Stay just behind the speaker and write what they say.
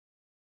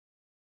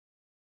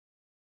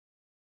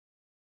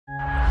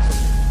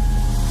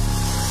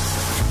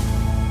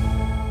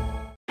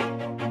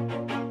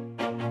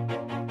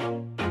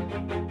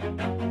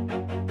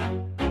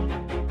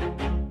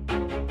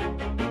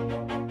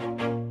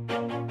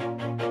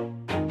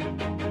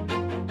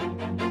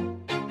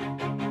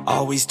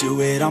Always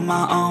do it on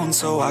my own,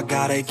 so I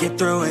gotta get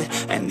through it.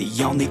 And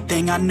the only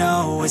thing I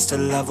know is to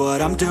love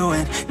what I'm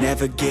doing.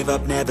 Never give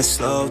up, never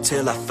slow,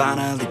 till I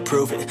finally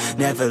prove it.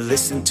 Never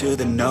listen to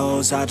the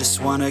no's, I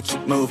just wanna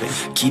keep moving.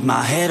 Keep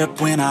my head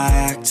up when I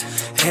act,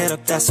 head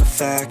up, that's a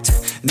fact.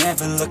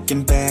 Never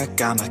looking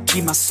back, I'ma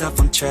keep myself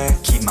on track.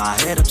 Keep my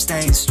head up,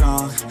 staying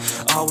strong,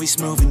 always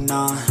moving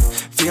on.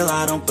 Feel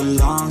I don't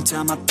belong,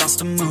 tell my thoughts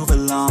to move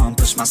along.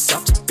 Push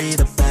myself to be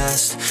the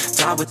best,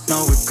 die with no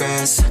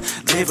regrets.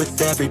 Live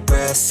with every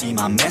breath, see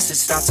my message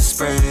start to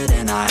spread.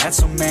 And I had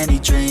so many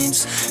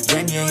dreams,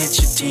 then you hit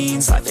your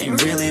teens. Life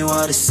ain't really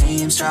what it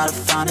seems, try to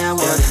find out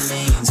what it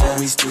means.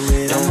 Always do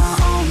it on my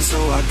own, so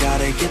I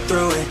gotta get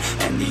through it.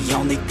 And the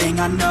only thing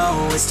I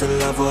know is to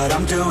love what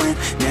I'm doing.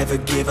 Never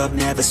give up,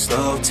 never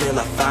slow, till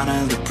I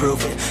finally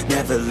prove it.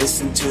 Never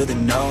listen to the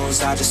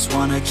no's, I just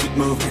wanna keep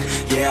moving.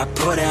 Yeah, I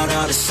put out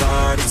all this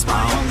art, it's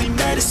my only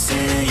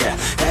medicine. Yeah,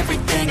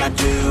 everything I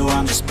do,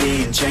 I'm just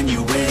being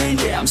genuine.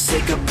 Yeah, I'm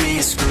sick of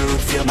being screwed,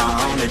 feel my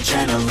own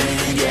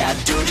adrenaline. Yeah, I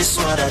do just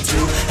what I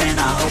do, and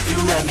I hope you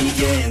let me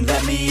in,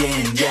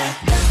 yeah.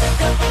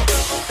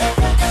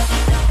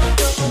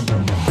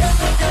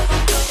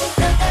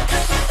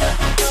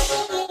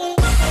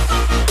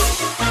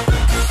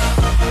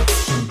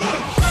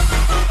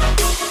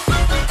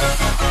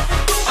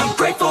 I'm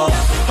grateful,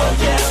 oh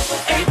yeah,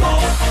 able,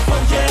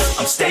 oh yeah,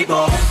 I'm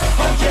stable,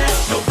 oh yeah,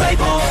 no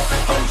label,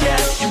 oh yeah,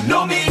 you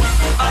know me,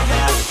 I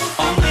have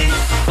only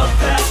a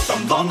path,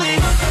 I'm lonely,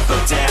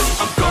 but damn,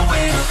 I'm going to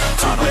win.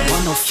 I don't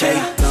want no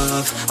fake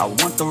love, I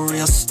want the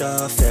real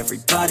stuff.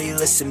 Everybody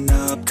listen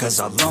up, cause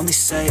I'll only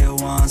say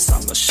it once.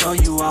 I'm gonna show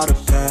you all the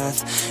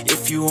path,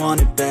 if you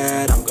want it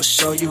bad. I'm gonna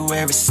show you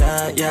where it's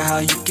at, yeah, how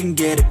you can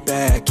get it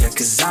back. Yeah,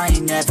 cause I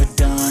ain't never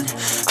done,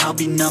 I'll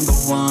be number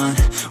one.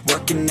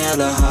 Working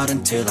hella hard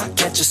until I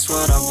get just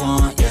what I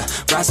want, yeah.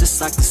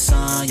 Rises like the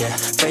sun, yeah,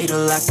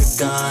 fatal like a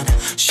gun.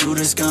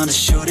 Shooter's gonna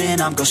shoot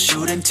and I'm gonna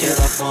shoot until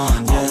I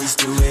won, yeah. Always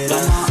do it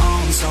on my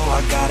own, so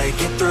I gotta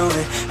get through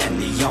it. And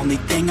the only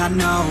thing I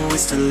know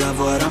is to love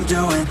what I'm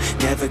doing.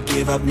 Never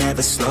give up,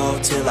 never slow,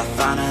 till I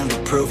finally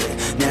prove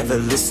it. Never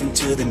listen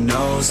to the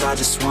no's, I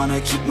just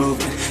wanna keep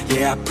moving.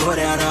 Yeah, I put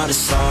out all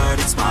this art,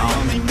 it's my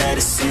only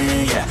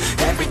medicine. Yeah,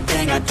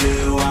 everything I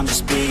do, I'm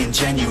just being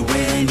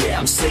genuine. Yeah,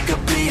 I'm sick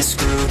of being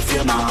screwed,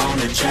 feel my own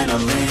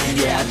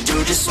adrenaline. Yeah, I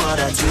do just what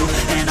I do,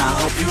 and I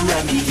hope you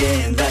let me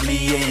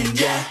in,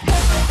 yeah.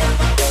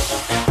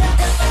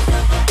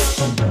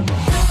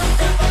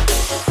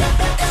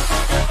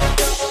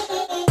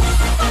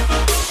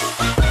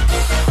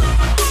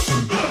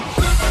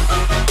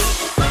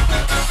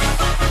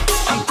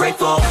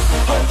 Grateful,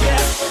 oh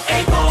yeah,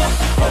 able,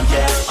 oh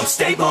yeah, I'm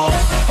stable,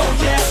 oh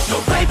yeah, no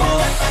label,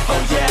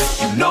 oh yeah,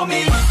 you know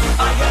me,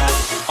 I have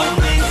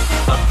only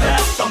a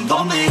path, I'm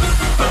lonely,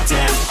 but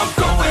damn, I'm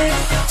going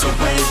to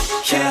win,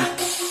 yeah.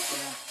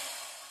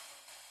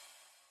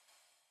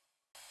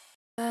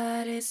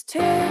 But it's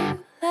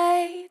too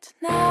late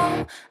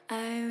now,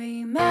 I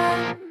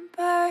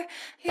remember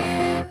you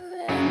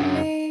and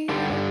me,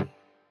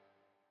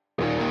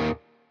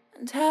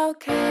 and how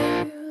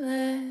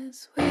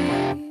careless we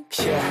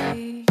yeah,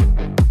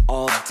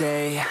 all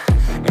day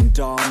and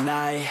all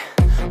night,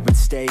 we'd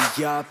stay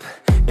up,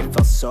 it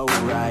felt so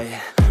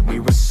right. We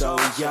were so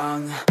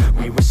young,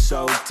 we were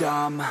so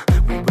dumb.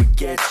 We would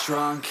get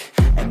drunk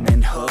and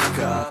then hook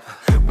up.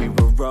 We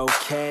were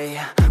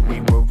okay,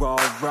 we were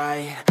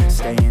alright,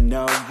 staying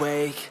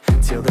awake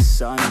till the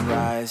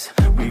sunrise.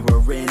 We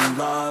were in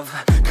love,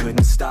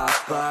 couldn't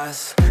stop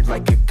us,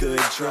 like a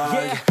good drug,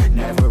 yeah.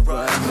 Never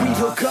run. We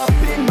hook up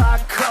in my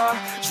car,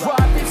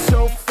 driving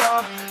so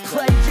far,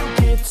 play you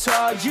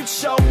guitar, you'd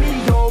show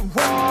me your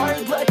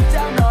art. Let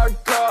down our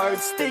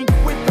guards, think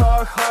with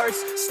our hearts,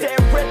 stare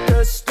at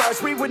the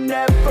stars. We were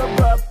never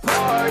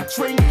apart,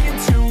 drinking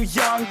too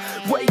young,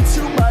 way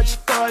too much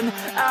fun,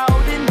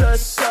 out in the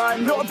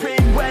sun,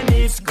 hoping when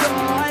it's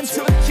gone.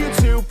 Took you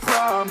to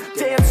prom,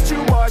 dance to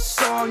our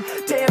song,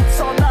 dance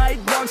all night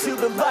long till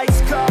the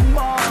lights come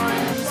on.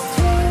 It's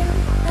too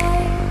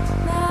late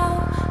now,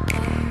 I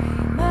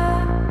remember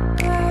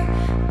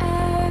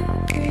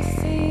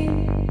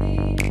everything,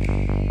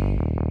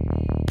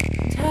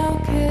 and how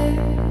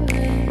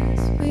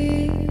careless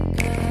we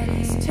got.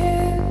 It's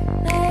too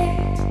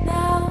late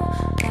now,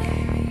 I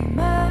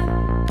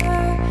remember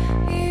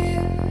you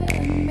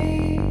and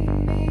me,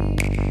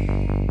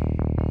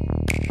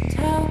 and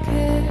how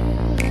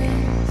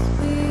careless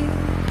we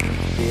got.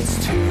 It's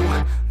too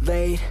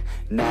late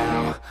now,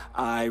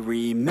 I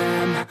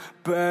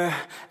remember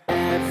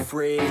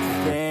everything,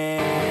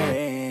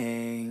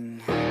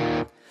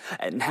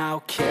 and how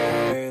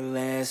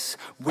careless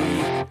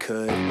we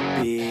could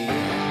be,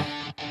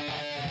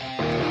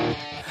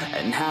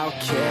 and how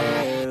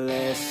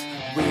careless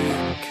we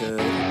could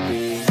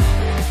be,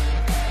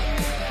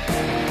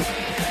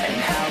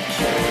 and how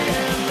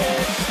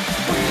careless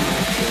we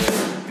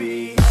could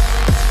be.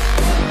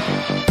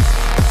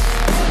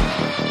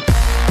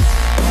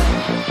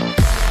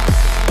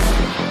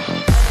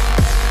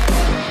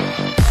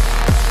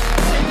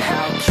 And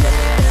how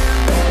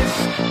careless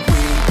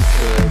we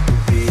could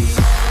be.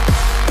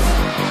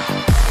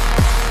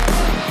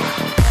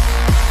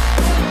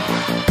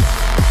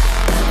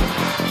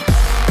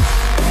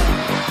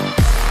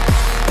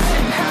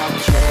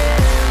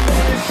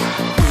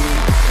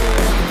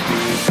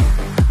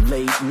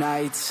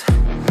 nights,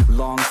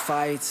 long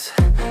fights,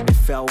 it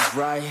felt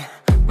right,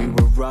 we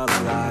were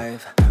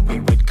alive. We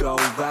would go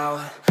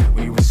out,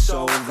 we were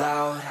so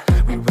loud,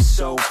 we were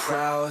so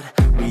proud,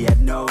 we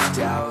had no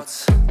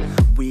doubts.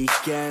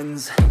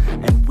 Weekends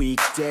and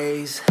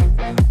weekdays,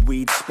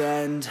 we'd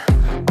spend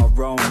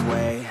our own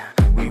way.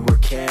 We were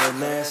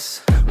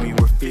careless, we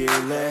were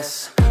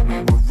fearless,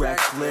 we were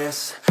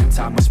reckless,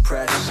 time was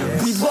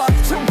precious. We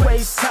loved to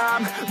waste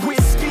time,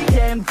 whiskey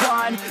and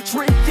wine,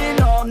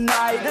 drinking all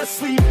night,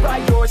 asleep by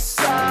your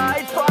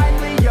side.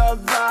 Finally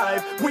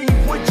alive, we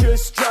would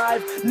just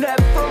drive,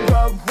 never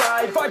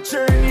arrive. Our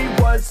journey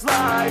was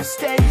live,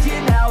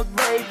 staying out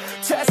late,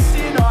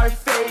 testing our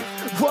fate,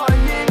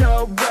 running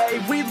away.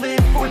 We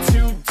live for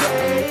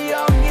today,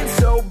 young and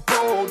so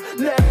bold,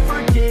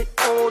 never get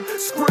old.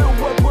 Screw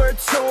what we're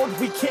told,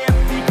 we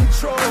can't be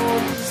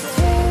controlled.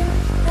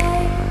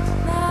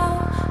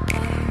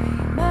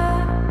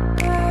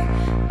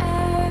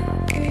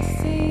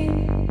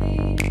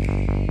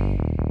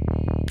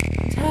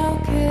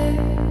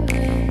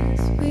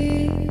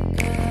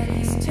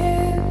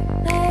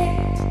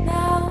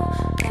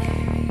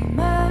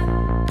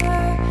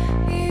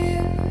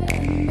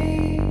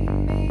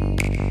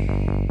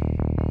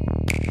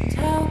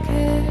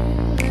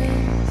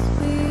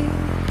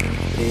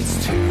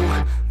 It's too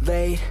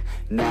late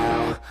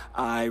now,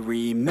 I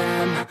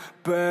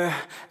remember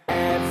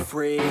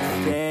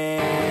everything,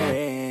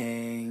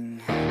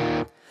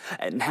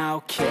 and how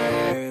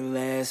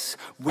careless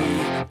we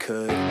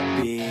could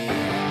be,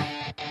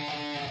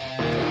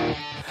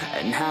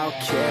 and how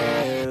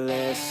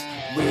careless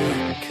we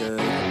could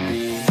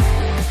be,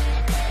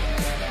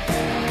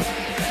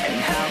 and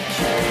how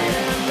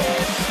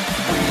careless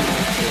we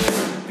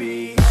could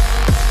be.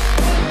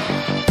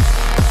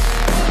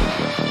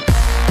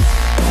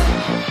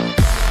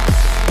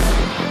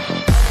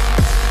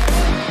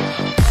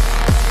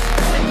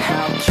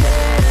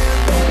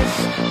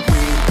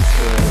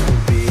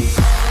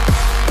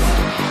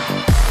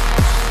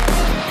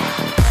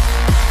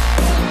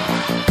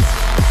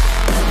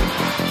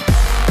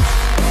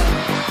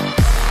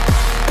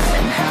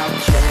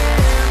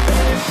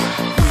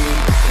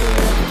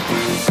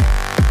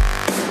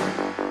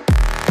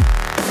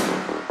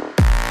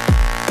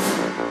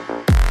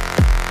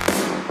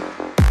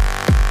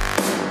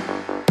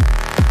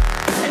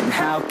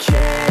 How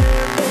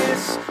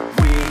careless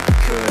we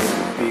could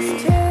be.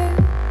 It's too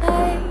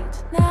late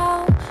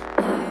now,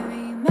 I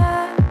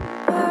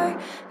remember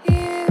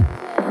you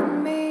and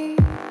me,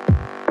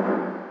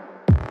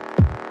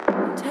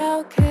 and how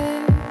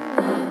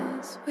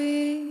careless we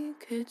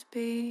could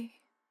be.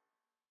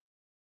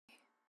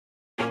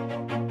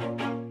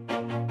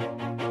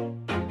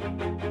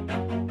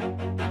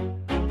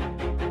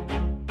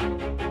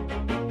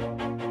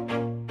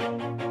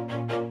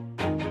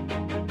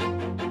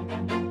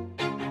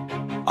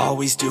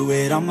 Always do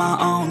it on my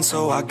own,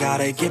 so I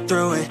gotta get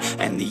through it.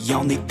 And the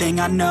only thing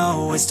I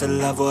know is to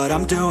love what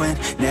I'm doing.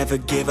 Never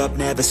give up,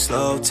 never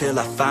slow, till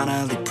I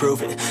finally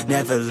prove it.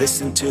 Never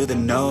listen to the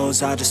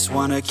no's, I just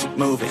wanna keep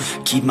moving.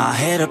 Keep my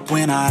head up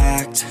when I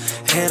act,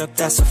 head up,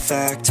 that's a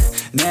fact.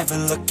 Never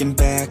looking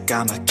back,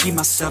 I'ma keep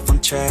myself on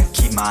track.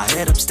 Keep my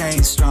head up,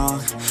 staying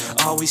strong,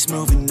 always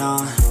moving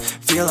on.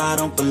 Feel I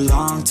don't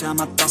belong, tell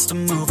my thoughts to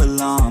move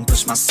along.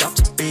 Push myself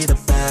to be the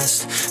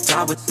best,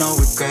 die with no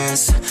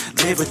regrets.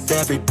 Live with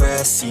every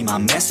breath, see my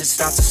message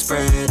start to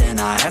spread. And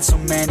I had so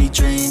many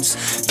dreams,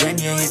 then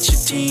you hit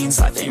your teens.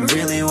 Life ain't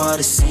really what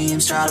it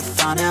seems, try to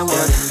find out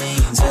what it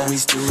means.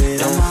 Always do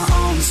it on my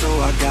own, so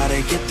I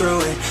gotta get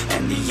through it.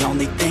 And the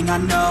only thing I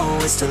know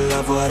is to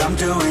love what I'm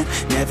doing.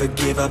 Never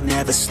give up,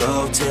 never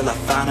slow, till I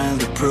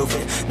finally prove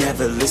it.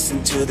 Never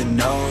listen to the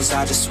no's,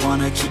 I just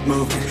wanna keep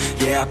moving.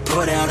 Yeah, I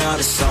put out all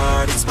this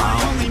art, it's my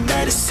only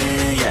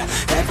medicine. Yeah,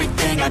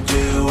 everything I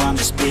do, I'm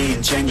just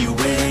being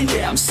genuine.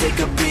 Yeah, I'm sick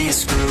of being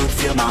screwed,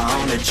 feel my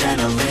own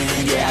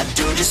adrenaline. Yeah, I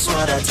do just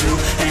what I do,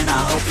 and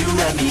I hope you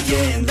let me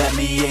in,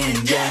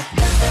 yeah.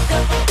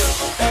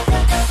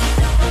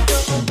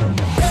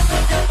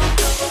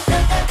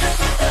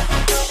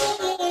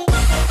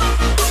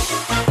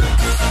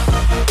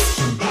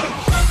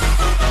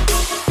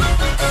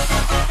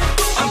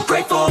 I'm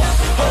grateful,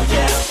 oh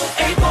yeah,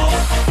 able,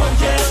 oh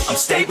yeah, I'm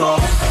stable,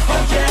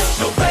 oh yeah,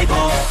 no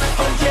label,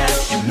 oh yeah,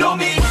 you know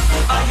me,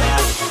 I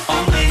have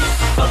only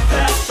a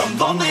path, I'm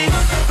lonely,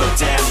 but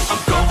damn, I'm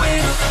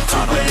going to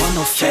I don't want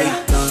no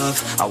fake love,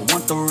 I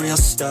want the real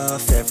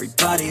stuff.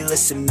 Everybody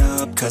listen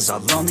up, cause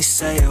I'll only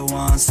say it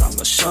once. I'm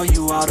gonna show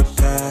you all the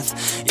path,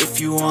 if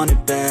you want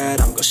it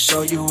bad. I'm gonna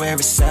show you where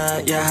it's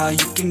at, yeah, how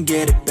you can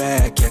get it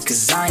back. Yeah,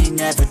 cause I ain't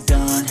never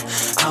done,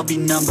 I'll be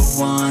number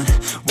one.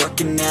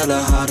 Working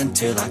hella hard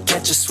until I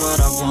get just what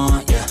I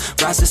want, yeah.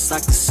 Rises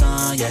like the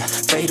sun, yeah,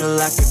 fatal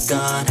like a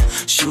gun.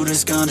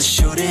 Shooter's gonna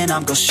shoot and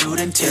I'm gonna shoot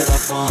until I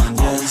won,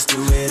 yeah. Always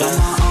do it on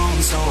my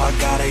own, so I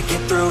gotta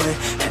get through it.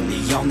 And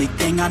the only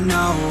thing I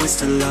know is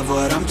to love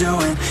what I'm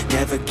doing.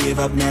 Never give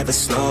up, never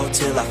slow,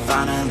 till I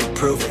finally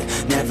prove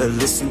it. Never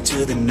listen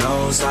to the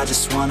no's, I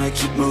just wanna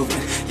keep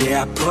moving.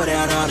 Yeah, I put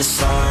out all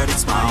this art,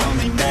 it's my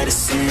only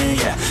medicine.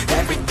 Yeah,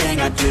 everything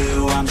I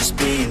do, I'm just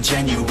being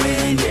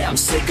genuine. Yeah, I'm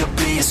sick of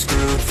being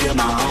screwed, feel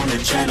my own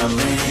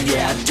adrenaline.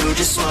 Yeah, I do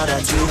just what I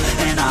do,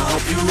 and I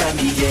hope you let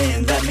me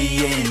in,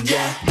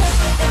 yeah.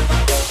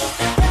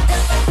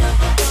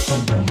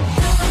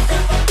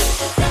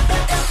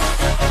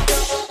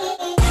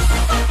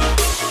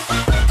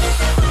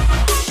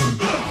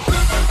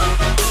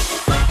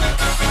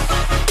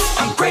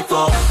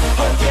 Grateful,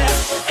 oh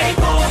yeah,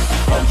 able,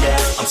 oh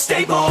yeah, I'm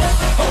stable,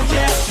 oh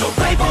yeah, no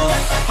label,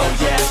 oh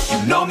yeah,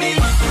 you know me,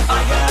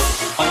 I have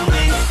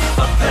only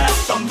a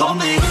path, I'm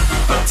lonely,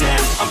 but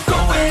damn, I'm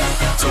going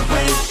to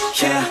win,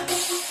 yeah.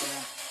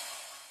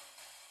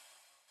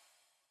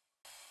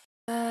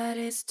 But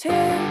it's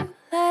too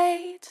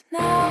late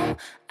now,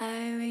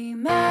 I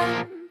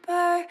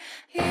remember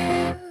you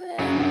and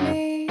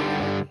me,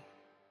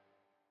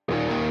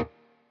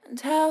 and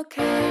how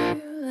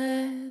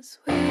careless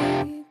we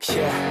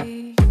yeah.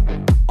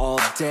 All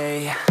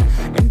day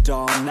and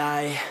all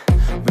night,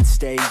 we'd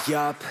stay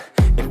up,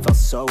 it felt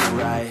so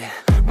right.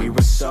 We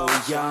were so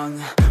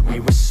young, we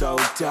were so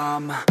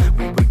dumb.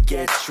 We would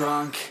get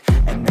drunk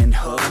and then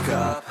hook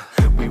up.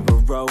 We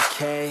were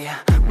okay,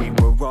 we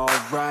were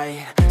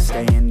alright,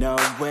 staying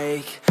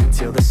awake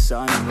till the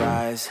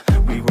sunrise.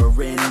 We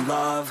were in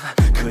love,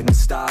 couldn't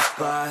stop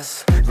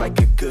us, like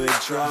a good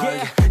drug,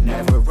 yeah.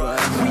 Never run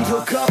off. We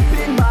hook up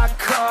in my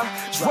car,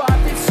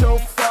 driving so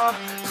far,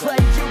 play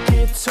your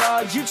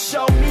guitar, you'd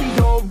show me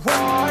your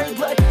art.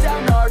 Let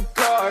down our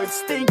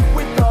guards, think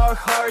with our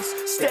hearts,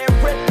 stare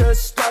at the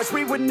stars,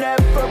 we were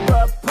never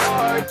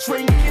apart.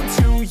 Drinking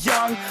too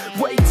young,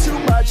 way too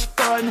much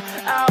fun,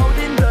 out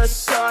in the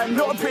sun,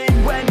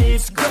 open when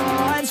it's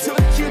gone. Took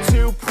you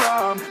to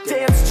prom,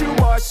 dance to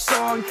our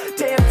song,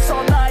 dance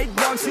all night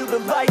long till the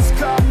lights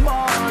come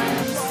on.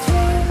 It's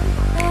too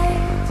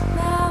late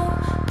now,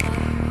 I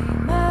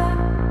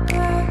remember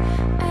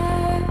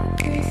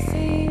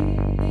everything,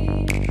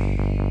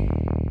 and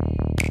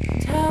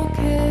how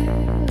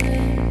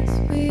careless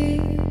we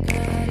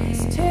got.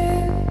 It's too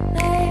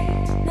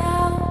late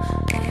now,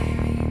 I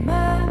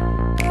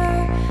remember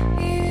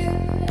you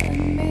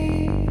and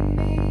me,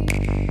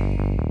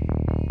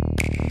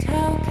 and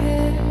how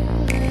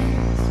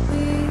careless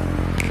we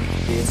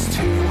got. It's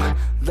too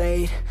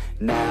late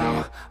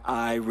now,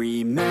 I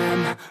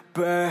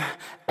remember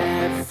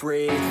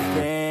everything,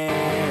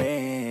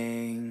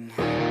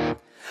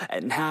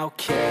 and how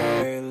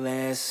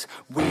careless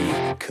we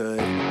could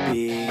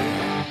be,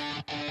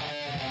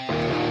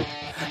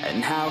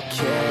 and how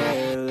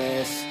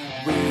careless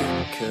we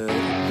could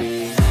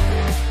be,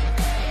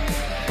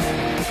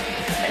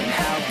 and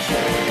how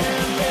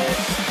careless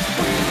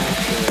we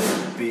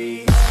could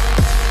be.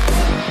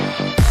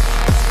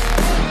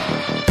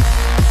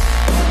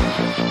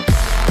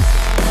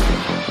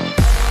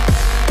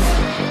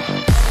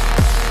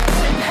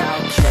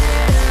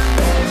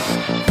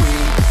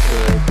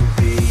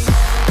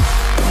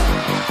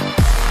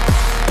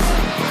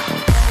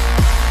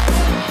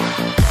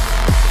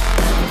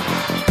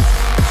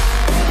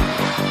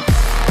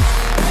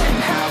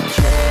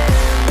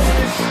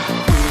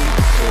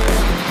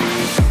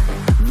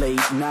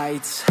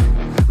 Nights,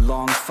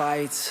 long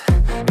fights,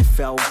 it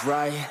felt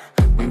right,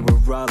 we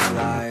were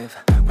alive.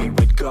 We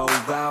would go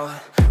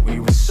out, we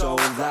were so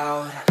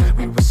loud,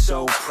 we were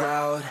so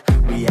proud,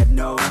 we had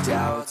no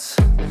doubts.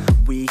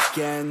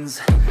 Weekends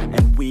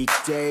and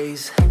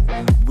weekdays,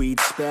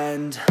 we'd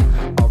spend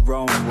our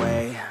own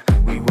way.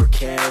 We were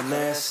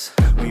careless,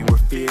 we were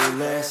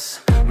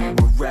fearless, we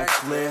were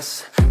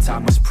reckless,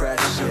 time was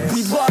precious.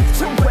 We loved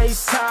to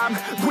waste time,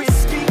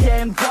 whiskey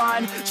and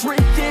wine,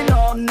 drinking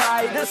all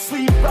night,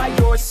 asleep by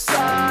your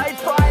side.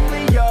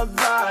 Finally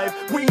alive,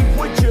 we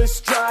would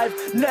just drive,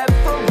 never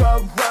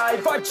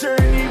arrive. Our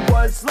journey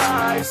was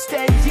live,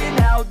 staying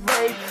out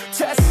late,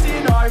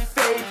 testing our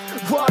faith,